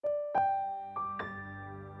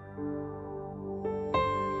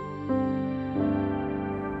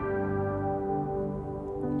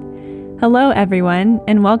Hello, everyone,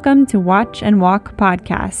 and welcome to Watch and Walk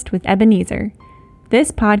podcast with Ebenezer.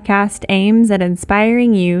 This podcast aims at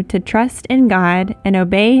inspiring you to trust in God and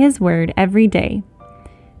obey His word every day.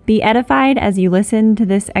 Be edified as you listen to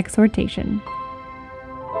this exhortation.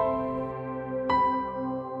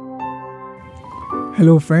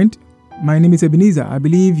 Hello, friend. My name is Ebenezer. I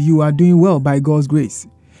believe you are doing well by God's grace.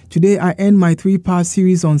 Today, I end my 3-part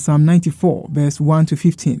series on Psalm 94, verse 1 to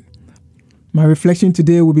 15. My reflection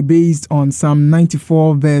today will be based on Psalm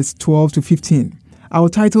 94, verse 12 to 15. I will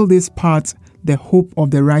title this part, The Hope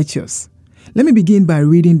of the Righteous. Let me begin by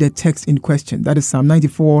reading the text in question. That is Psalm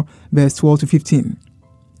 94, verse 12 to 15.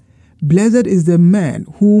 Blessed is the man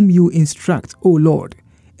whom you instruct, O Lord,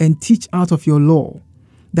 and teach out of your law,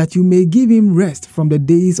 that you may give him rest from the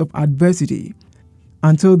days of adversity,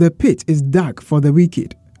 until the pit is dark for the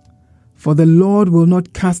wicked. For the Lord will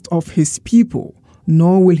not cast off his people,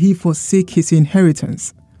 nor will he forsake his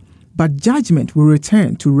inheritance. But judgment will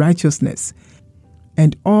return to righteousness,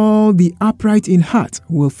 and all the upright in heart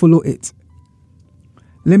will follow it.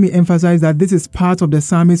 Let me emphasize that this is part of the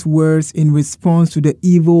psalmist's words in response to the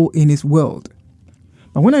evil in his world.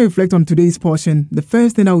 But when I reflect on today's portion, the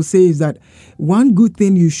first thing I will say is that one good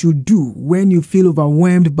thing you should do when you feel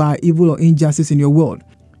overwhelmed by evil or injustice in your world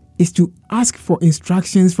is to ask for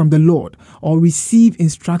instructions from the Lord or receive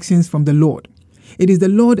instructions from the Lord. It is the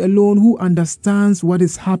Lord alone who understands what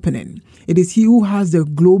is happening. It is He who has the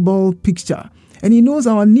global picture, and He knows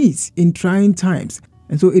our needs in trying times.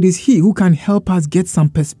 And so it is He who can help us get some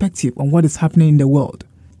perspective on what is happening in the world.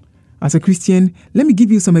 As a Christian, let me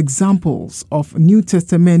give you some examples of New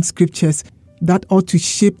Testament scriptures that ought to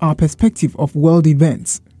shape our perspective of world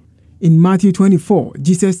events. In Matthew 24,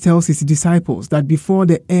 Jesus tells His disciples that before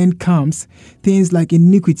the end comes, things like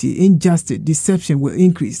iniquity, injustice, deception will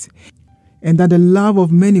increase, and that the love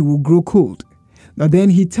of many will grow cold. But then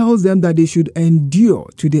He tells them that they should endure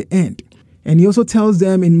to the end. And He also tells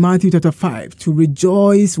them in Matthew chapter 5 to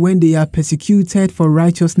rejoice when they are persecuted for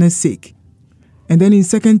righteousness' sake. And then in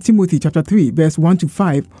 2 Timothy chapter 3, verse 1 to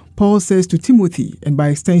 5, Paul says to Timothy, and by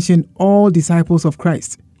extension all disciples of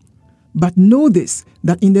Christ, "But know this,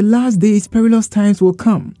 that in the last days perilous times will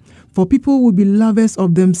come. For people will be lovers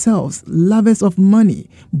of themselves, lovers of money,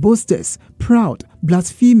 boasters, proud,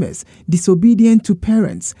 blasphemers, disobedient to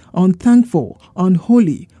parents, unthankful,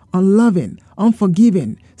 unholy, unloving,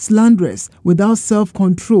 unforgiving, slanderous, without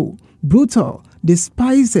self-control, brutal,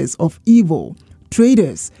 despisers of evil,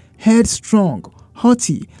 traitors, headstrong,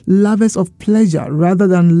 haughty, lovers of pleasure rather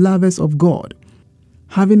than lovers of God,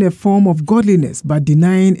 having a form of godliness but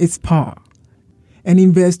denying its power." And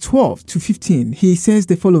in verse 12 to 15, he says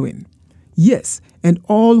the following: "Yes, and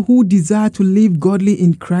all who desire to live godly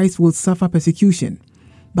in Christ will suffer persecution.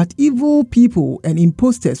 But evil people and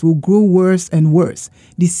impostors will grow worse and worse,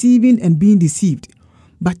 deceiving and being deceived.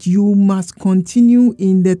 But you must continue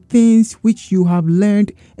in the things which you have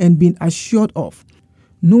learned and been assured of,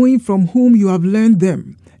 knowing from whom you have learned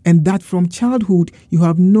them, and that from childhood you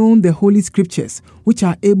have known the Holy Scriptures, which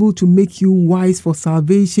are able to make you wise for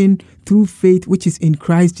salvation through faith which is in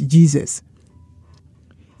Christ Jesus."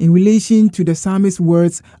 In relation to the psalmist's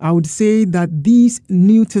words, I would say that these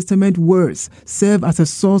New Testament words serve as a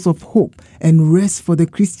source of hope and rest for the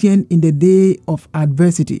Christian in the day of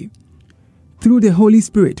adversity. Through the Holy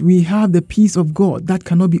Spirit, we have the peace of God that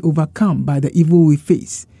cannot be overcome by the evil we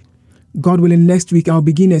face. God willing, next week I'll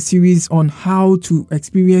begin a series on how to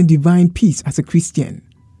experience divine peace as a Christian.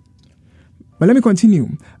 But let me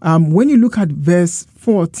continue. When you look at verse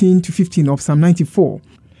 14 to 15 of Psalm 94,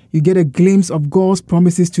 you get a glimpse of God's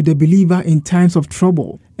promises to the believer in times of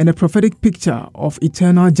trouble and a prophetic picture of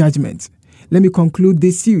eternal judgment. Let me conclude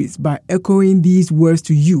this series by echoing these words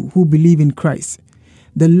to you who believe in Christ.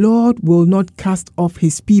 The Lord will not cast off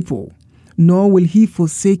His people, nor will He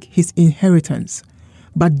forsake His inheritance,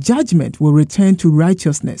 but judgment will return to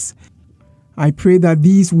righteousness. I pray that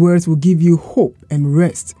these words will give you hope and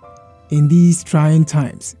rest in these trying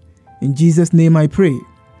times. In Jesus' name I pray.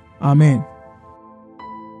 Amen.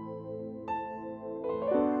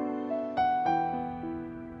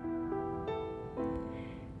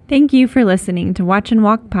 Thank you for listening to Watch and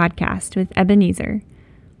Walk podcast with Ebenezer.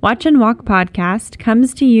 Watch and Walk podcast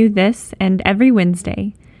comes to you this and every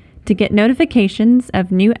Wednesday. To get notifications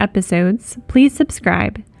of new episodes, please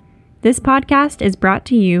subscribe. This podcast is brought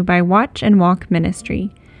to you by Watch and Walk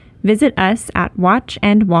Ministry. Visit us at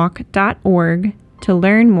watchandwalk.org to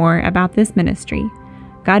learn more about this ministry.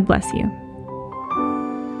 God bless you.